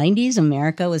 1790s,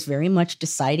 America was very much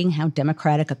deciding how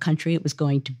democratic a country it was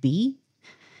going to be.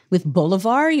 With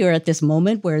Bolivar, you're at this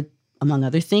moment where, among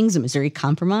other things, the Missouri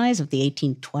Compromise of the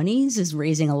 1820s is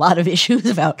raising a lot of issues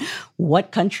about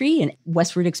what country and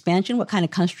westward expansion, what kind of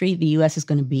country the U.S. is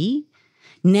going to be.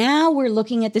 Now we're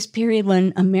looking at this period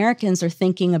when Americans are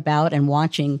thinking about and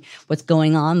watching what's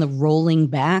going on, the rolling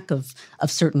back of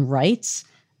certain rights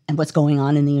and what's going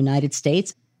on in the United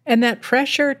States. And that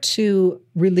pressure to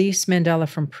release Mandela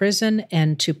from prison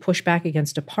and to push back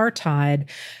against apartheid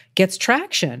gets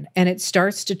traction, and it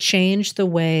starts to change the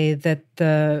way that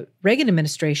the Reagan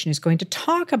administration is going to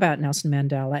talk about Nelson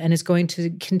Mandela and is going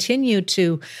to continue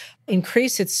to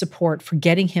increase its support for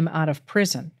getting him out of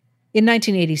prison. In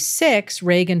 1986,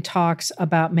 Reagan talks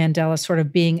about Mandela sort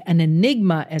of being an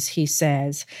enigma, as he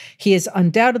says. He is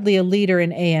undoubtedly a leader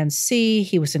in ANC.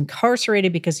 He was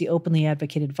incarcerated because he openly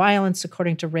advocated violence,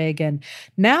 according to Reagan.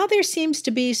 Now there seems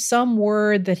to be some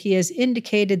word that he has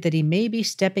indicated that he may be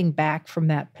stepping back from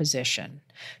that position.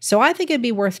 So I think it'd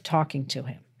be worth talking to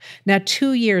him. Now,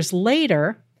 2 years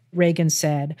later, Reagan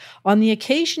said, on the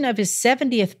occasion of his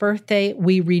 70th birthday,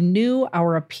 we renew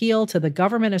our appeal to the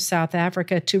government of South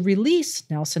Africa to release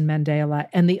Nelson Mandela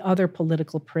and the other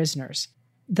political prisoners.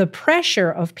 the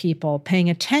pressure of people paying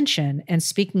attention and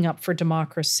speaking up for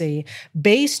democracy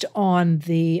based on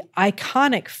the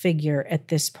iconic figure at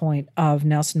this point of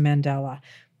Nelson Mandela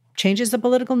changes the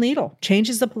political needle,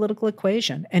 changes the political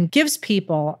equation, and gives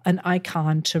people an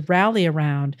icon to rally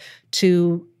around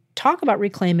to talk about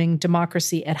reclaiming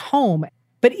democracy at home.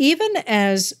 But even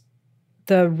as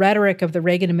the rhetoric of the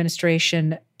Reagan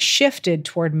administration shifted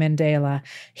toward Mandela,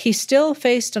 he still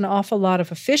faced an awful lot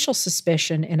of official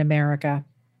suspicion in America.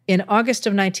 In August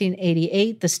of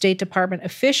 1988, the State Department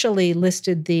officially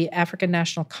listed the African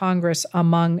National Congress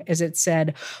among, as it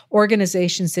said,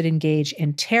 organizations that engage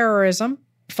in terrorism.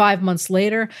 5 months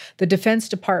later, the Defense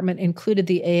Department included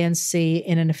the ANC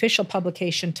in an official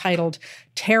publication titled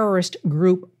Terrorist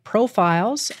Group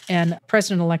Profiles, and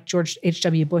President-elect George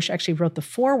H.W. Bush actually wrote the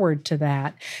foreword to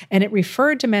that, and it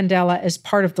referred to Mandela as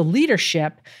part of the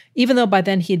leadership, even though by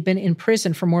then he had been in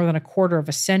prison for more than a quarter of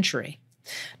a century.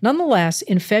 Nonetheless,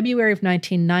 in February of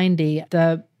 1990,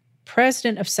 the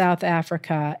president of South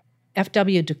Africa,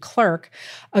 F.W. de Klerk,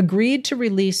 agreed to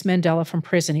release Mandela from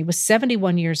prison. He was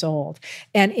 71 years old.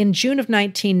 And in June of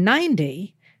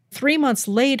 1990, 3 months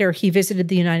later, he visited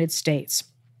the United States.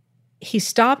 He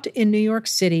stopped in New York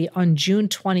City on June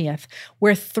 20th,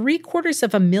 where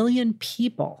 750,000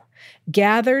 people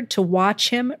gathered to watch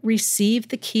him receive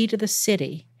the key to the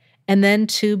city and then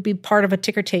to be part of a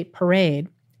ticker tape parade.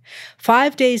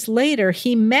 5 days later,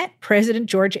 he met President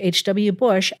George H.W.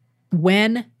 Bush.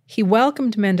 When he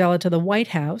welcomed Mandela to the White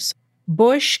House,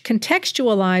 Bush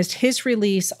contextualized his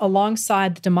release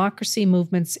alongside the democracy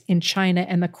movements in China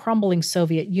and the crumbling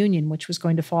Soviet Union, which was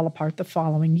going to fall apart the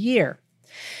following year.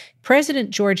 President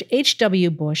George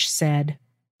H.W. Bush said,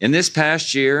 "In this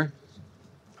past year,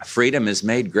 freedom has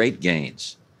made great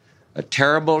gains. A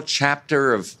terrible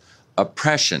chapter of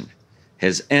oppression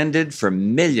has ended for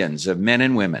millions of men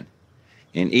and women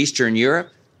in Eastern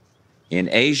Europe, in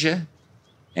Asia,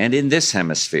 and in this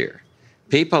hemisphere.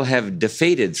 People have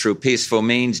defeated through peaceful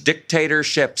means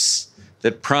dictatorships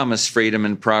that promise freedom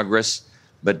and progress,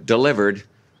 but delivered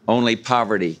only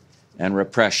poverty and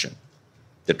repression.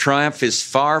 The triumph is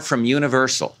far from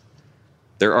universal.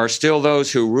 There are still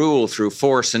those who rule through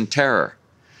force and terror.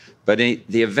 But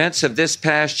the events of this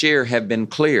past year have been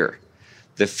clear.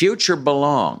 The future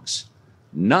belongs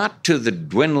not to the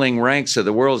dwindling ranks of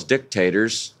the world's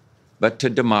dictators, but to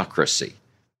democracy."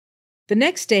 The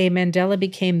next day, Mandela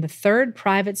became the third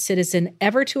private citizen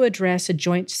ever to address a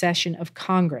joint session of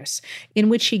Congress, in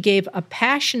which he gave a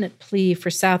passionate plea for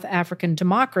South African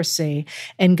democracy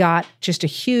and got just a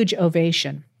huge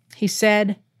ovation. He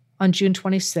said on June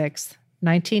 26,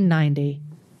 1990,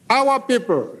 "Our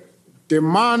people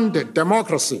demand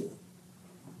democracy.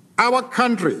 Our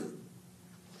country,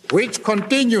 which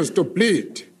continues to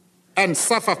bleed and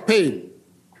suffer pain,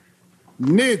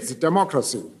 needs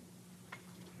democracy.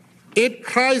 It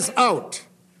cries out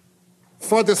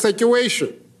for the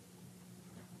situation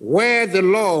where the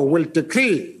law will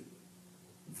decree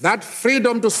that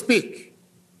freedom to speak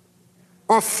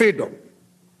or freedom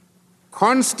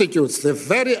constitutes the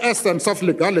very essence of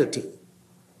legality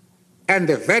and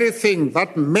the very thing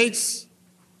that makes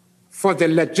for the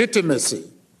legitimacy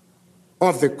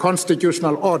of the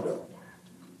constitutional order.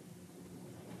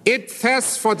 It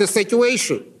thirsts for the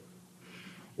situation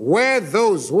where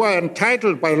those who are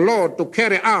entitled by law to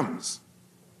carry arms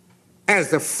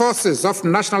as the forces of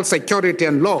national security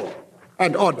and law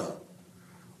and order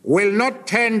will not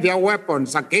turn their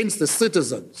weapons against the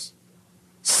citizens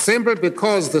simply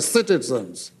because the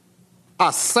citizens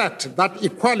assert that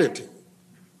equality,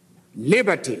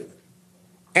 liberty,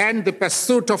 and the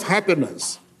pursuit of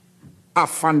happiness are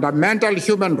fundamental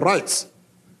human rights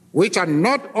which are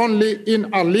not only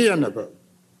inalienable,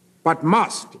 but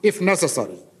must, if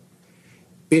necessary,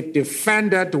 be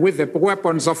defended with the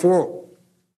weapons of war."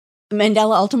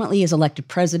 Mandela ultimately is elected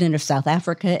president of South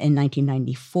Africa in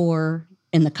 1994,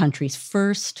 in the country's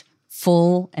first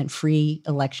full and free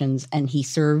elections, and he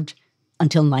served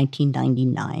until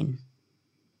 1999.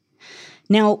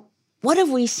 Now, what have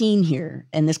we seen here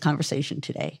in this conversation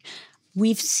today?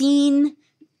 We've seen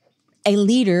a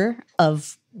leader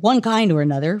of one kind or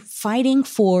another fighting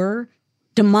for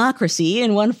democracy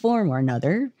in one form or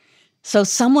another. So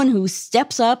someone who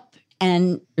steps up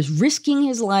and is risking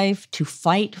his life to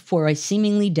fight for a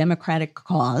seemingly democratic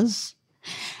cause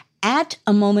at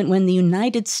a moment when the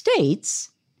United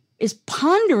States is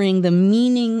pondering the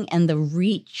meaning and the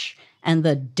reach and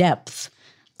the depth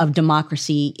of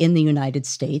democracy in the United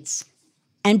States.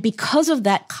 And because of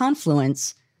that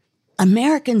confluence,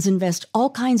 Americans invest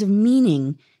all kinds of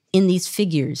meaning in these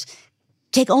figures,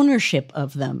 take ownership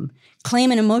of them,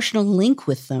 claim an emotional link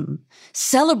with them,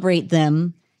 celebrate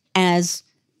them as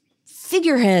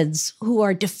figureheads who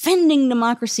are defending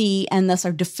democracy and thus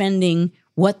are defending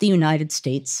what the United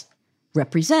States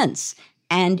represents.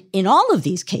 And in all of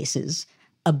these cases,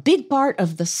 a big part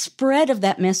of the spread of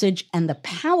that message and the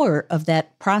power of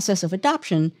that process of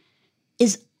adoption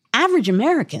is average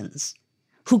Americans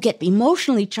who get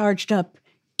emotionally charged up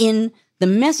in the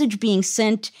message being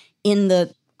sent, in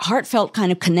the heartfelt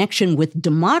kind of connection with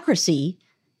democracy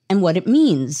and what it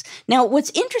means. Now,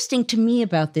 what's interesting to me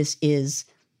about this is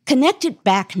connect it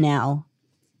back now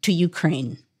to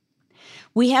Ukraine.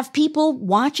 We have people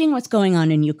watching what's going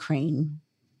on in Ukraine.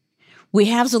 We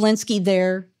have Zelensky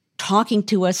there talking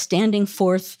to us, standing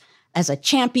forth as a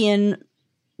champion,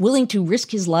 willing to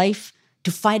risk his life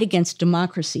to fight against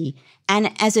democracy.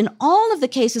 And as in all of the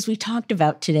cases we talked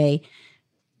about today,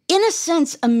 in a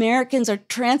sense, Americans are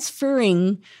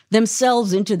transferring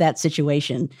themselves into that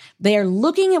situation. They are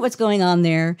looking at what's going on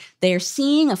there. They are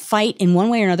seeing a fight in one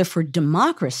way or another for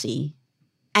democracy.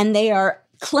 And they are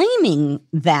claiming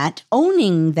that,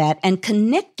 owning that, and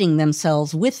connecting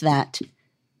themselves with that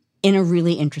in a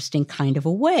really interesting kind of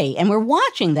a way. And we're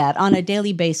watching that on a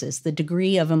daily basis, the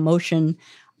degree of emotion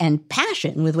and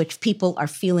passion with which people are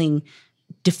feeling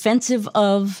defensive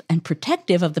of and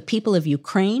protective of the people of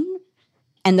Ukraine,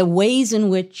 and the ways in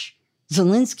which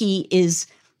Zelensky is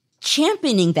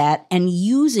championing that and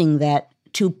using that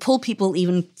to pull people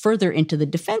even further into the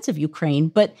defense of Ukraine.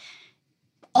 But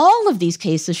all of these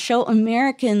cases show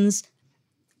Americans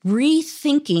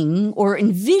rethinking or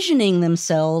envisioning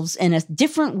themselves in a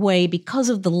different way because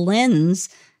of the lens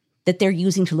that they're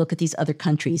using to look at these other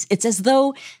countries. It's as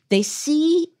though they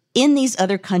see in these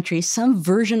other countries some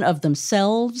version of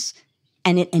themselves,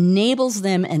 and it enables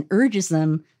them and urges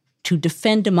them to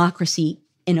defend democracy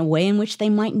in a way in which they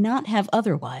might not have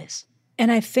otherwise.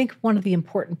 And I think one of the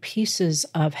important pieces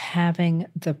of having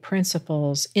the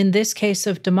principles, in this case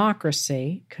of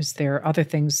democracy, because there are other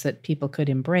things that people could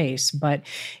embrace, but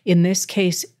in this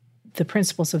case, the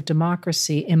principles of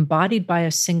democracy embodied by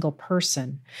a single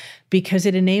person, because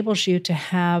it enables you to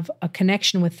have a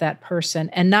connection with that person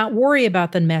and not worry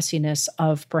about the messiness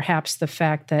of perhaps the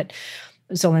fact that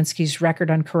Zelensky's record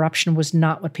on corruption was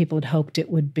not what people had hoped it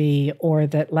would be, or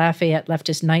that Lafayette left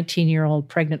his 19-year-old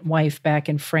pregnant wife back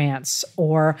in France,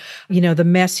 or, the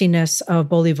messiness of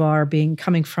Bolivar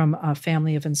coming from a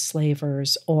family of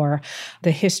enslavers, or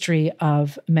the history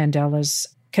of Mandela's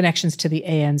connections to the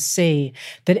ANC,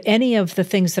 that any of the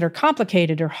things that are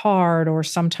complicated or hard or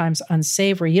sometimes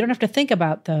unsavory, you don't have to think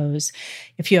about those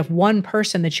if you have one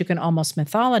person that you can almost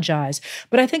mythologize.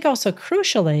 But I think also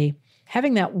crucially,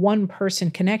 having that one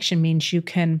person connection means you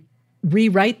can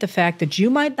rewrite the fact that you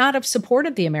might not have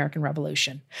supported the American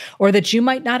Revolution, or that you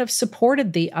might not have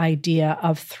supported the idea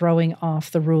of throwing off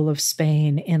the rule of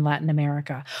Spain in Latin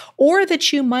America, or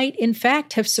that you might, in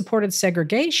fact, have supported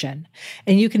segregation.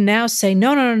 And you can now say,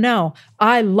 no,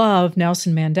 I love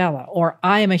Nelson Mandela, or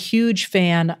I am a huge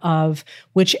fan of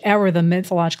whichever the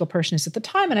mythological person is at the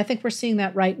time. And I think we're seeing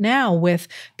that right now with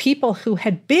people who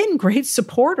had been great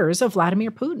supporters of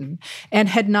Vladimir Putin and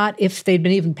had not, if they'd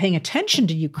been even paying attention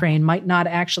to Ukraine, might not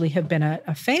actually have been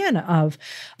a fan of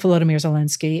Volodymyr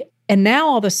Zelensky. And now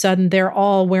all of a sudden they're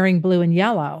all wearing blue and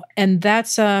yellow. And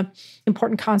that's an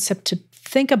important concept to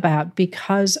think about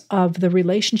because of the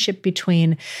relationship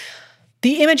between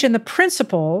the image and the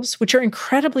principles, which are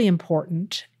incredibly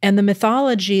important, and the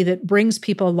mythology that brings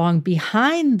people along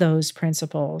behind those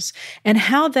principles, and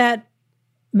how that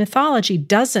mythology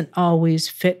doesn't always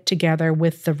fit together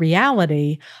with the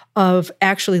reality of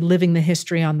actually living the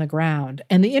history on the ground.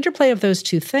 And the interplay of those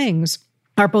two things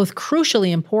are both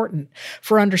crucially important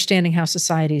for understanding how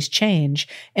societies change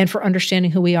and for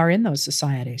understanding who we are in those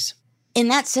societies. In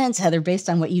that sense, Heather, based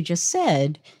on what you just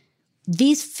said,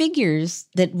 these figures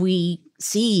that we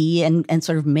see and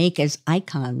sort of make as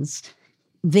icons,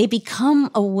 they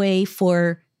become a way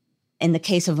for, in the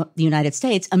case of the United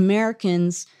States,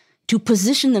 Americans to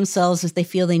position themselves as they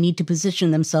feel they need to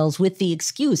position themselves, with the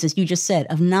excuse, as you just said,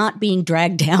 of not being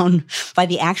dragged down by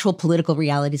the actual political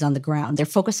realities on the ground. They're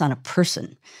focused on a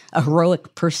person, a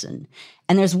heroic person.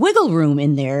 And there's wiggle room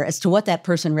in there as to what that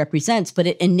person represents, but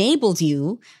it enables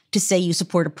you to say you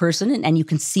support a person and you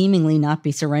can seemingly not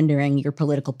be surrendering your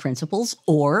political principles,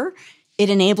 or it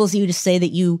enables you to say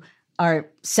that you are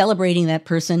celebrating that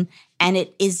person, and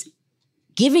it is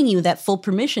giving you that full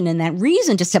permission and that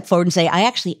reason to step forward and say, I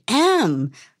actually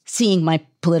am seeing my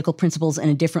political principles in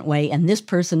a different way, and this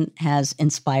person has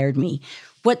inspired me.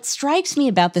 What strikes me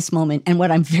about this moment, and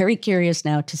what I'm very curious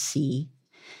now to see,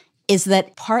 is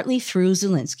that partly through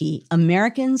Zelensky,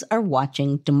 Americans are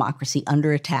watching democracy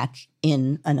under attack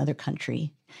in another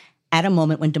country at a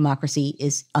moment when democracy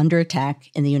is under attack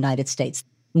in the United States.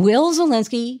 Will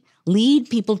Zelensky lead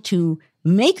people to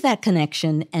make that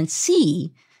connection and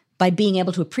see, by being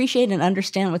able to appreciate and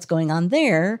understand what's going on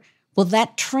there, will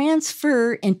that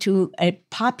transfer into a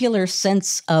popular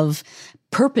sense of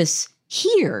purpose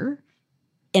here,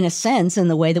 in a sense, in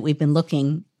the way that we've been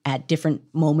looking at different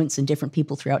moments and different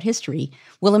people throughout history?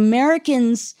 Will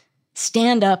Americans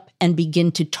stand up and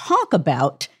begin to talk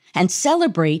about and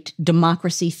celebrate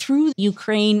democracy through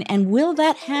Ukraine? And will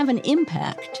that have an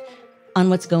impact on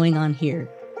what's going on here?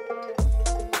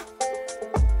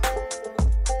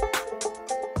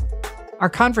 Our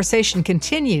conversation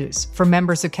continues for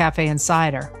members of Cafe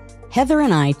Insider. Heather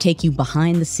and I take you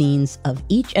behind the scenes of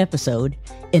each episode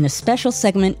in a special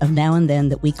segment of Now and Then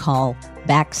that we call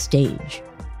Backstage.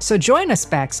 So join us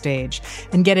backstage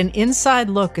and get an inside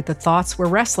look at the thoughts we're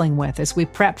wrestling with as we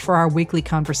prep for our weekly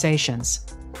conversations.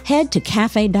 Head to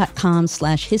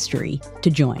cafe.com/history to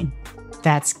join.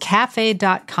 That's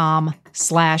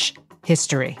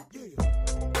cafe.com/history.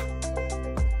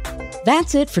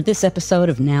 That's it for this episode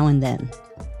of Now and Then.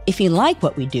 If you like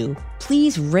what we do,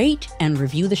 please rate and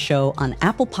review the show on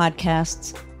Apple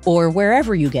Podcasts or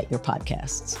wherever you get your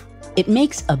podcasts. It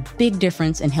makes a big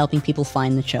difference in helping people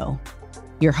find the show.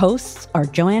 Your hosts are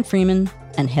Joanne Freeman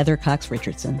and Heather Cox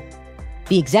Richardson.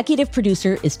 The executive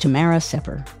producer is Tamara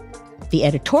Sepper. The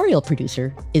editorial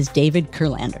producer is David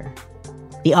Kurlander.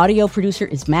 The audio producer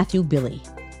is Matthew Billy.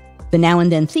 The Now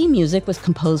and Then theme music was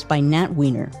composed by Nat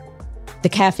Weiner. The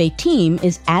Cafe team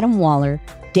is Adam Waller,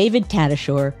 David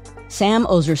Tadashore, Sam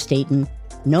Ozer-Staten,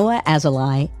 Noah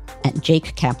Azalai, and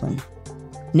Jake Kaplan.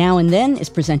 Now and Then is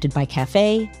presented by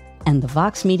Cafe and the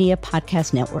Vox Media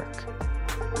Podcast Network.